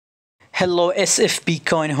Hello SFP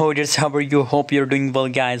coin holders, how are you? Hope you're doing well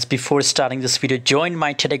guys. Before starting this video, join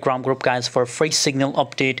my Telegram group guys for free signal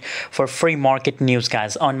update for free market news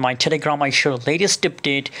guys. On my Telegram I share latest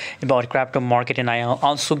update about crypto market and I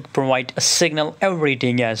also provide a signal every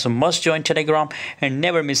day guys. So must join Telegram and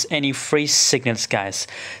never miss any free signals guys.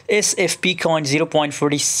 SFP coin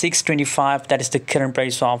 0.4625, that is the current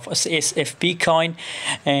price of SFP coin,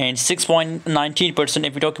 and 6.19%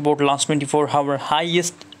 if we talk about last 24-hour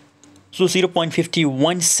highest. So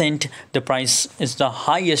 0.51 cent, the price is the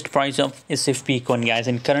highest price of SFP coin guys,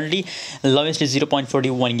 and currently lowest is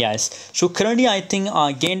 0.41 guys. So currently I think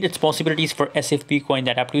again it's possibilities for SFP coin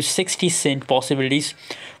that up to 60 cent possibilities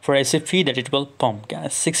for SFP that it will pump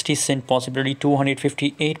guys. 60 cent possibility,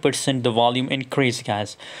 258% the volume increase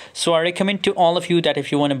guys. So I recommend to all of you that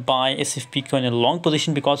if you want to buy SFP coin in a long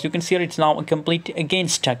position, because you can see it's now a complete again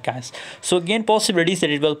stuck guys. So again possibilities that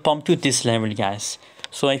it will pump to this level guys.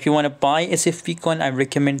 So if you want to buy SFP coin, I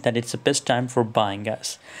recommend that it's the best time for buying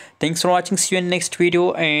guys. Thanks for watching. See you in next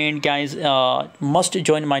video, and guys must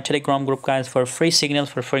join my Telegram group guys for free signals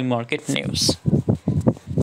for free market news.